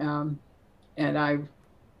 and I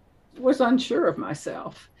was unsure of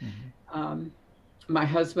myself. Hmm. Um, my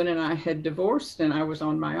husband and I had divorced, and I was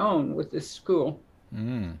on my own with this school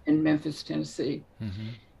Hmm. in Memphis, Tennessee. Hmm.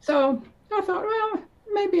 So I thought, well,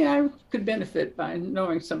 maybe I could benefit by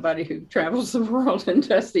knowing somebody who travels the world and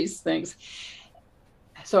does these things.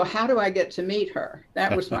 So how do I get to meet her?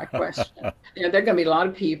 That was my question. You know, there are going to be a lot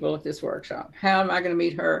of people at this workshop. How am I going to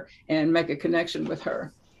meet her and make a connection with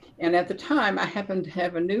her? And at the time, I happened to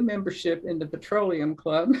have a new membership in the Petroleum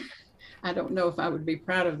Club. I don't know if I would be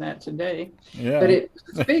proud of that today, but Yeah. it was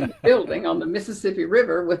this big building on the Mississippi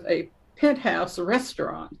River with a penthouse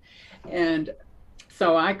restaurant. And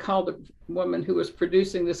so I called the woman who was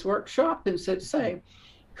producing this workshop and said, say,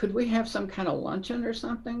 could we have some kind of luncheon or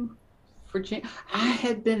something for Jane? I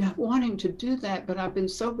had been wanting to do that, but I've been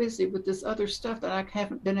so busy with this other stuff that I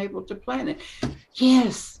haven't been able to plan it.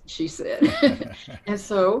 Yes, she said. And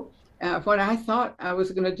so what I thought I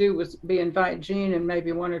was going to do was be invite Jean and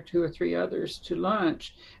maybe one or two or three others to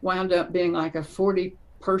lunch. Wound up being like a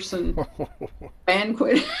 40-person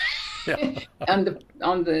banquet Yeah. on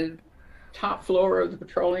the top floor of the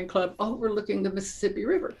Petroleum Club overlooking the Mississippi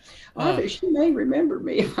River. Well, I Uh, think she may remember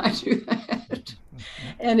me if I do that.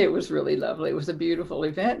 And it was really lovely. It was a beautiful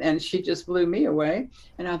event, and she just blew me away.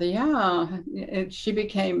 And I thought, yeah. And she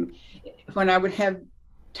became, when I would have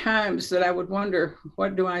times that I would wonder,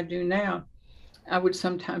 what do I do now? I would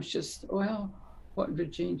sometimes just, well, what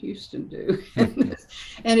did Jean Houston do?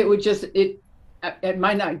 And it would just, it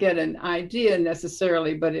might not get an idea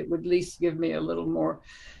necessarily, but it would at least give me a little more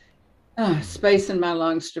space in my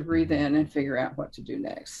lungs to breathe in and figure out what to do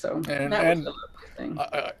next. So that was a and lovely thing.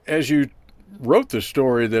 as you wrote the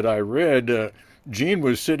story that I read, Gene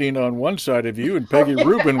was sitting on one side of you, and Oh, Peggy yeah.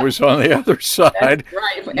 Rubin was on the other That's side.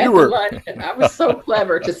 right. You At the were. luncheon, I was so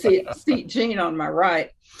clever to see Jean on my right.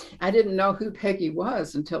 I didn't know who Peggy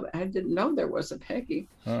was until I didn't know there was a Peggy,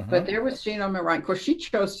 Uh-huh. but there was Jean on my right. Of course, she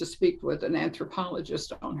chose to speak with an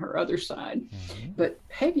anthropologist on her other side, Hmm. but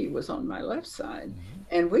Peggy was on my left side, Hmm.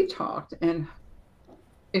 and we talked, and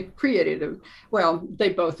it created a, well, they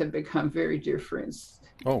both have become very dear friends.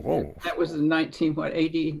 Oh, whoa. That was in 19 what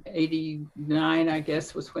 89, I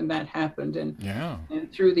guess, was when that happened. Yeah.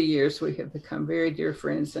 And through the years we have become very dear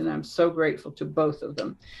friends, and I'm so grateful to both of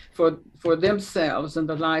them for themselves and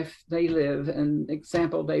the life they live and the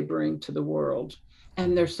example they bring to the world.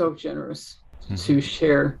 And they're so generous Hmm. to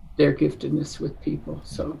share their giftedness with people.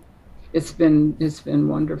 So it's been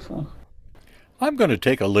wonderful. I'm going to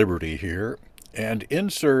take a liberty here and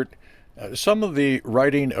insert some of the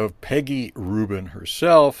writing of Peggy Rubin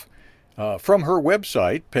herself from her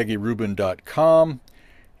website, peggyrubin.com.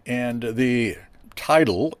 And the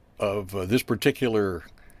title of this particular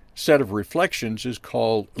set of reflections is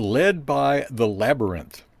called Led by the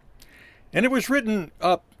Labyrinth. And it was written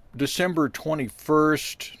up December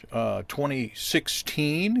 21st,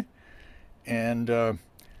 2016. And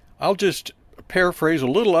I'll just paraphrase a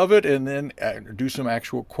little of it and then do some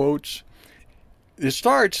actual quotes. It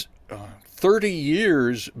starts 30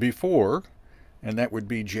 years before, and that would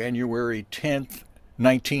be January 10th,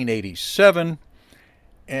 1987,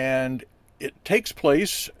 and it takes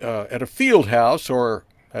place at a field house, or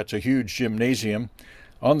that's a huge gymnasium,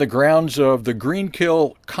 on the grounds of the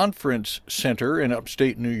Greenkill Conference Center in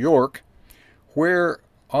upstate New York, where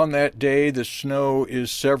on that day the snow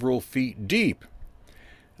is several feet deep.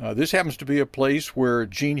 This happens to be a place where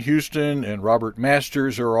Gene Houston and Robert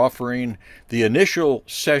Masters are offering the initial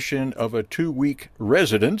session of a 2-week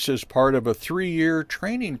residence as part of a 3-year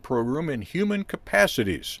training program in human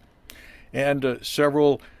capacities. And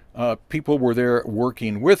several people were there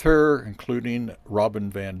working with her, including Robin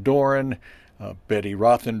Van Doren, Betty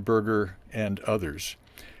Rothenberger, and others.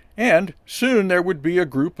 And soon there would be a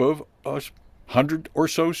group of 100 or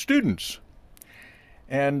so students.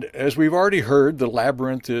 And as we've already heard, the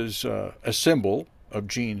labyrinth is a symbol of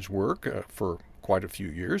Jean's work for quite a few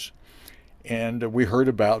years. And we heard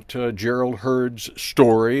about Gerald Hurd's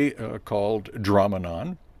story called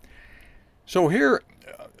Dromenon. So here,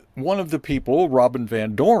 one of the people, Robin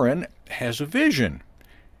Van Doren, has a vision.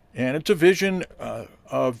 And it's a vision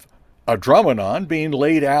of a Dromenon being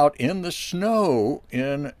laid out in the snow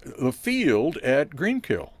in the field at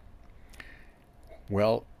Greenkill.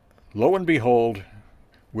 Well, lo and behold,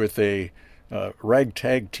 with a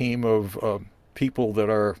ragtag team of people that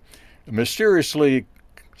are mysteriously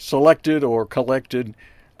selected or collected,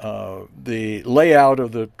 the layout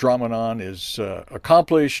of the Dromenon is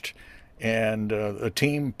accomplished, and the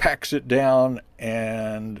team packs it down,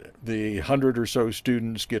 and the 100 or so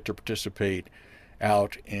students get to participate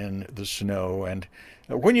out in the snow. And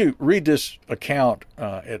when you read this account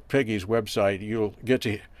at Peggy's website, you'll get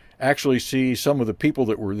to actually see some of the people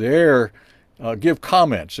that were there give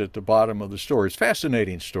comments at the bottom of the story. It's a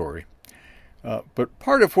fascinating story. But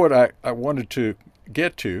part of what I wanted to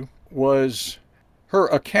get to was her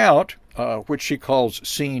account, which she calls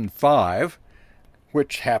Scene 5,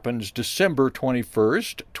 which happens December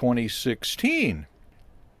 21st, 2016.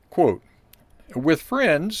 Quote, with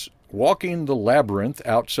friends walking the labyrinth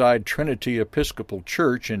outside Trinity Episcopal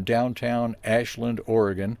Church in downtown Ashland,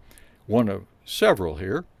 Oregon, one of several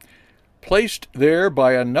here, placed there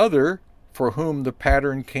by another for whom the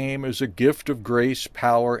pattern came as a gift of grace,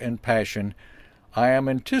 power, and passion, I am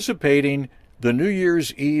anticipating the New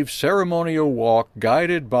Year's Eve ceremonial walk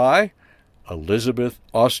guided by Elizabeth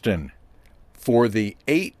Austin for the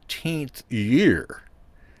 18th year,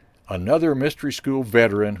 another mystery school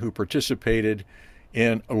veteran who participated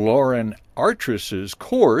in Lauren Artress's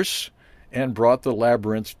course and brought the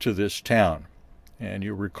labyrinth to this town. And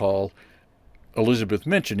you recall Elizabeth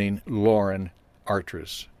mentioning Lauren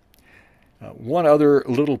Artress. One other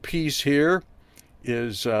little piece here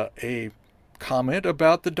is a comment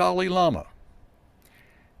about the Dalai Lama.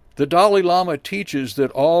 The Dalai Lama teaches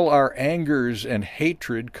that all our angers and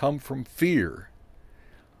hatred come from fear.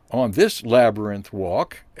 On this labyrinth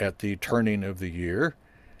walk at the turning of the year,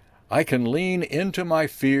 I can lean into my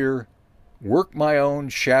fear, work my own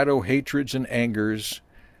shadow hatreds and angers,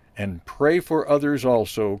 and pray for others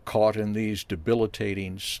also caught in these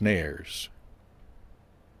debilitating snares.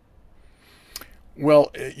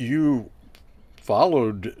 Well, you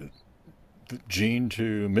followed Jean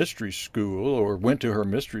to mystery school, or went to her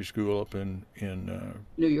mystery school up in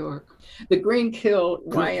New York, the Greenkill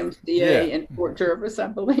YMCA in Fort Jervis, I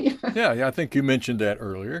believe. yeah, I think you mentioned that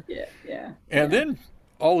earlier. Yeah. And then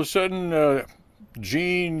all of a sudden,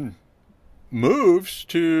 Jean moves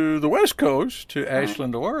to the West Coast, to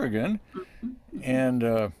Ashland, Oregon,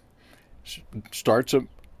 and starts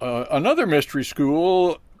another mystery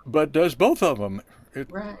school, but does both of them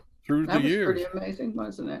through the years. That was pretty amazing,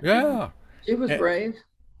 wasn't it? Yeah. She was brave.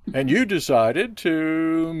 And you decided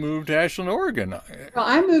to move to Ashland, Oregon. Well,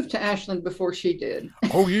 I moved to Ashland before she did.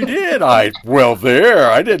 Oh, you did? I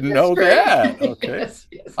didn't know that. Okay. Yes.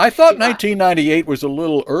 I thought 1998 was a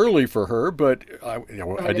little early for her, but I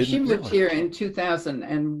didn't. She moved here in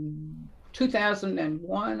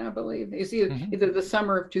 2001, I believe. It's either the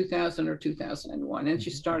summer of 2000 or 2001. And she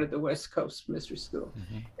started the West Coast Mystery School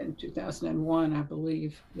in 2001, I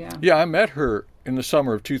believe. Yeah. Yeah, I met her in the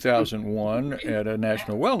summer of 2001 at a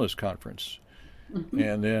National Wellness Conference,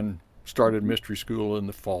 and then started mystery school in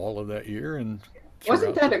the fall of that year. And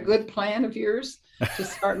wasn't that a good plan of yours to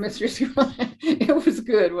start mystery school? It was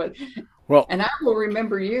good. Well, and I will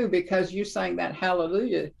remember you because you sang that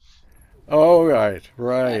Hallelujah. Oh,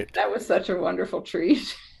 right. That was such a wonderful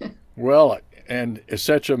treat. Well, and it's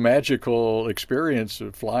such a magical experience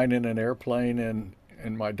of flying in an airplane, and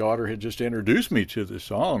my daughter had just introduced me to the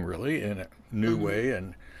song really in a new way,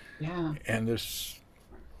 and this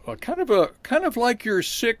kind of like your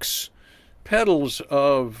 6 petals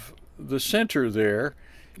of the center there.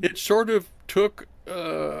 It sort of took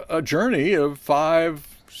a journey of 5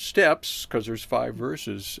 steps, because there's 5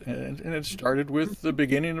 verses, and it started with the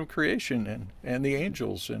beginning of creation and the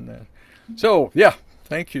angels, and so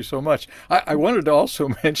thank you so much. I wanted to also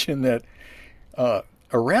mention that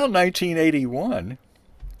around 1981,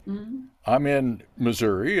 I'm in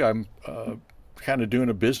Missouri. I'm kind of doing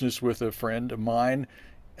a business with a friend of mine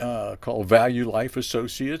called Value Life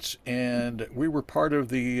Associates, and we were part of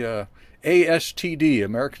the ASTD,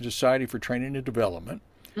 American Society for Training and Development.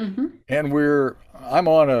 And I'm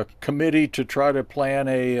on a committee to try to plan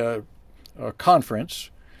a conference,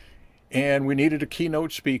 and we needed a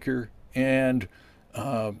keynote speaker, and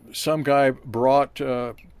some guy brought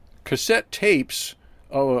cassette tapes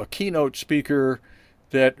of a keynote speaker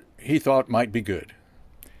that he thought might be good,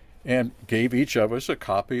 and gave each of us a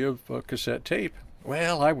copy of a cassette tape.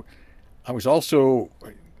 Well, I was also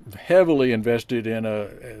heavily invested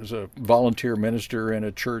as a volunteer minister in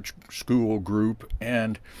a church school group,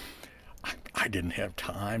 and I didn't have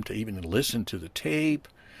time to even listen to the tape.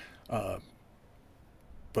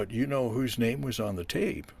 But you know whose name was on the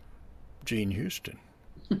tape? Gene Houston.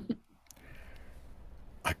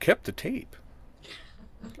 I kept the tape.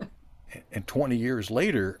 And 20 years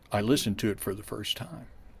later, I listened to it for the first time.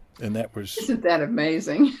 And Isn't that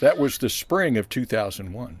amazing? that was the spring of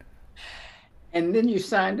 2001. And then you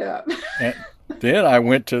signed up. And then I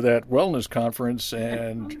went to that wellness conference,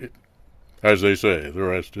 and as they say, the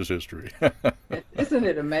rest is history. Isn't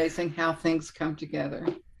it amazing how things come together?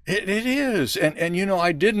 It is. And you know,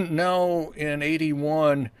 I didn't know in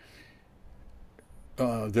 81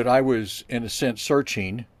 that I was, in a sense,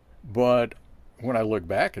 searching, but when I look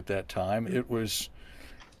back at that time, it was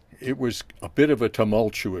a bit of a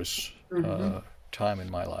tumultuous time in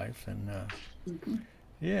my life, and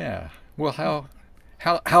yeah. Well,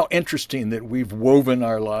 how interesting that we've woven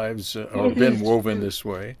our lives or been woven this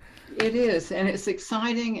way. It is, and it's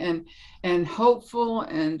exciting and hopeful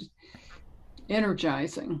and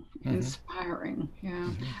energizing, inspiring. Yeah.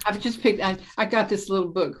 I've just picked. I got this little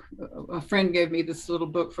book. A friend gave me this little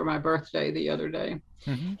book for my birthday the other day.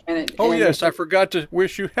 And yes, I forgot to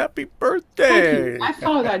wish you happy birthday. I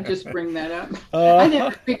thought I'd just bring that up. I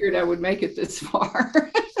never figured I would make it this far,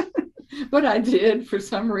 but I did for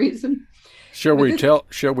some reason. Shall we tell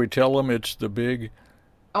them it's the big?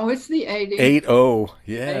 Oh, it's the 80. 80.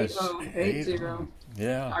 Yes. 80.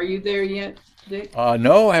 Yeah. Are you there yet, Dick?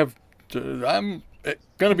 No, I'm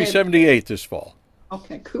going to be 78 this fall.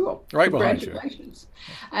 Okay, cool. Right behind you. Congratulations.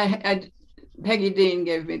 Peggy Dean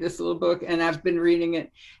gave me this little book, and I've been reading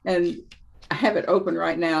it, and I have it open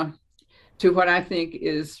right now to what I think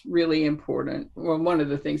is really important. Well, one of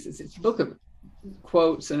the things is it's a book of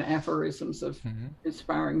quotes and aphorisms of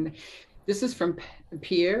inspiring. This is from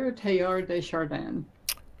Pierre Teilhard de Chardin.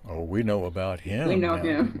 Oh, we know about him. We know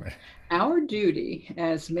him. Our duty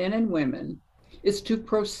as men and women is to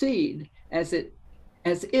proceed as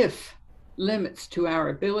if limits to our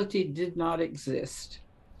ability did not exist.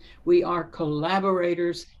 We are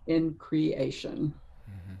collaborators in creation.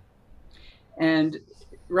 And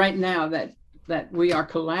right now that we are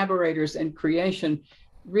collaborators in creation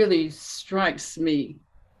really strikes me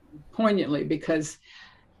poignantly, because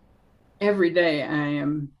every day I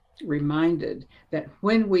am reminded that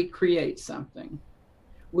when we create something,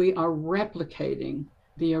 we are replicating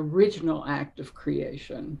the original act of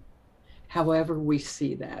creation, however we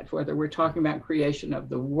see that, whether we're talking about creation of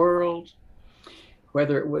the world,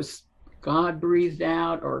 whether it was God breathed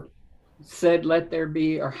out or said, let there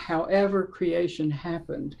be, or however creation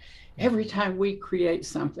happened. Every time we create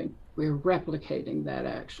something, we're replicating that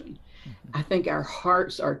action. I think our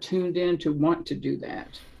hearts are tuned in to want to do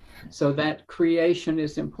that. So that creation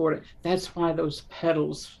is important. That's why those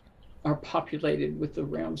petals are populated with the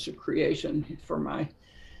realms of creation for my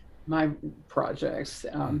projects.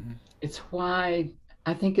 It's why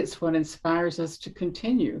I think it's what inspires us to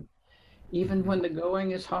continue, even when the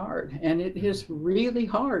going is hard. And it is really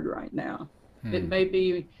hard right now. It may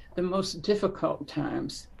be the most difficult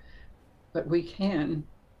times, but we can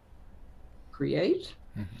create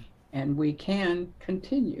and we can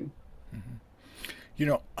continue. You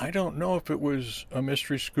know, I don't know if it was a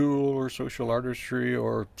mystery school or social artistry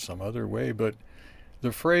or some other way, but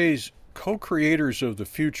the phrase co-creators of the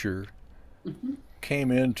future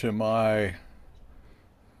came into my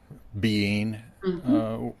being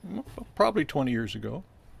probably 20 years ago,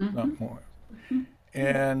 not more.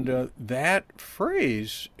 And that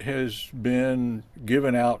phrase has been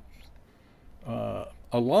given out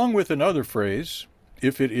along with another phrase,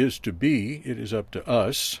 if it is to be, it is up to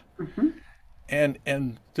us.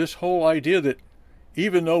 And this whole idea that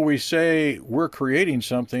even though we say we're creating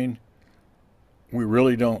something, we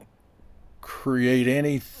really don't create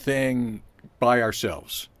anything by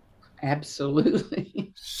ourselves.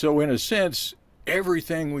 Absolutely. So in a sense,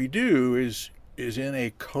 everything we do is in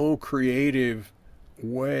a co-creative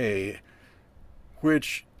way,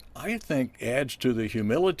 which I think adds to the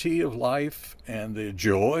humility of life and the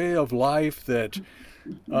joy of life, that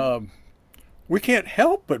we can't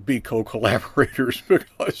help but be co-collaborators,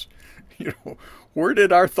 because, you know, where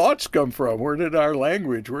did our thoughts come from? Where did our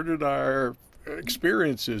language? Where did our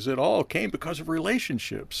experiences? It all came because of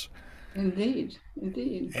relationships. Indeed.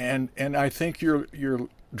 And I think your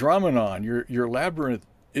Dromenon, your labyrinth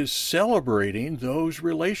is celebrating those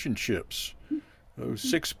relationships. Those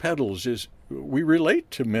six petals is we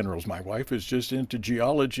relate to minerals. My wife is just into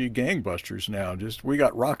geology gangbusters now. Just we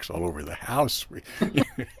got rocks all over the house. Yes.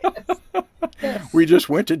 We just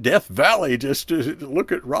went to Death Valley just to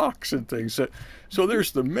look at rocks and things. So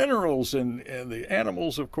there's the minerals and the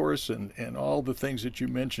animals, of course, and all the things that you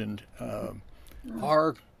mentioned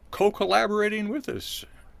are co-collaborating with us.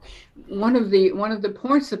 One of the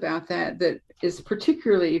points about that is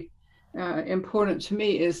particularly important to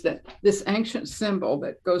me is that this ancient symbol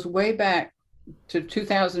that goes way back to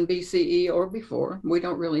 2000 BCE or before, we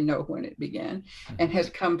don't really know when it began, and has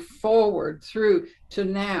come forward through to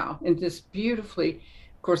now in this beautifully,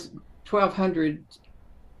 of course, 1200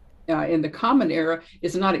 in the Common Era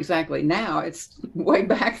is not exactly now, it's way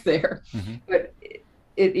back there, Mm-hmm. but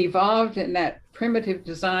it evolved in that primitive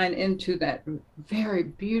design into that very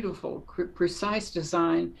beautiful, precise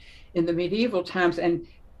design in the medieval times and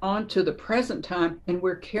onto the present time, and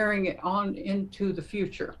we're carrying it on into the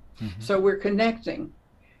future. Mm-hmm. So we're connecting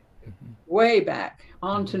Mm-hmm. way back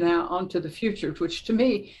onto Mm-hmm. now, onto the future, which to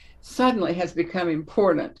me suddenly has become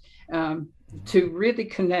important to really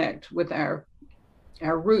connect with our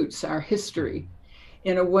roots, our history,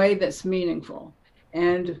 in a way that's meaningful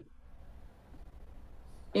and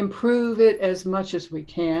improve it as much as we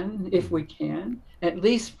can, if we can, at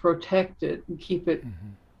least protect it and keep it Mm-hmm.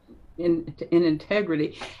 in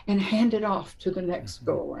integrity and hand it off to the next Mm-hmm.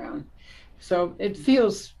 go around. So it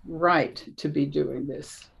feels right to be doing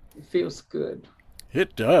this. It feels good.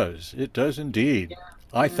 It does. It does indeed.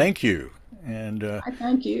 I Yeah. thank you. And I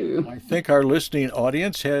thank you. I think our listening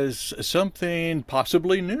audience has something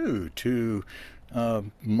possibly new to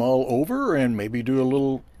mull over and maybe do a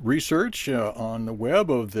little research on the web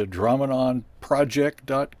of the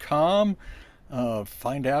DromenonProject.com.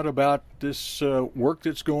 Find out about this work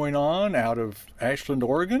that's going on out of Ashland,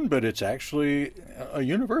 Oregon, but it's actually a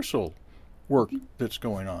universal work that's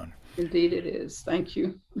going on. Indeed, it is. Thank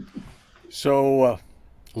you. So,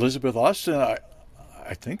 Elizabeth Austin,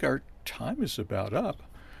 I think our time is about up.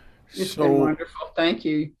 It's been So wonderful. Thank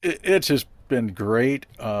you. it's just been great.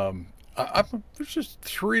 There's just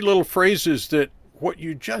three little phrases that what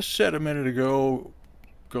you just said a minute ago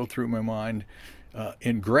go through my mind.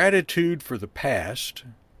 In gratitude for the past,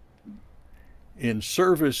 in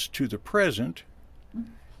service to the present,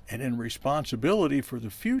 and in responsibility for the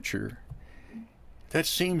future. That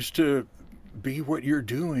seems to be what you're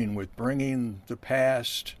doing with bringing the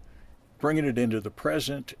past, bringing it into the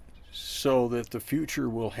present, so that the future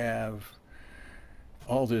will have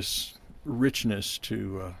all this richness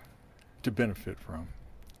to benefit from.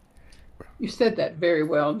 You said that very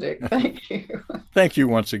well, Dick. Thank you. Thank you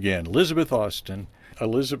once again, Elizabeth Austin,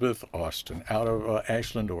 out of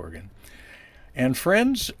Ashland, Oregon. And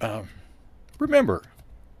friends, remember,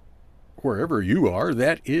 wherever you are,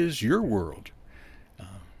 that is your world.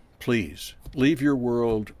 Please leave your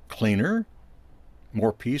world cleaner,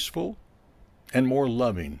 more peaceful, and more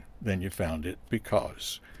loving than you found it,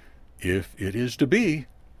 because if it is to be,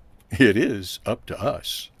 it is up to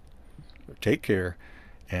us. Take care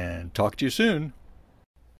and talk to you soon.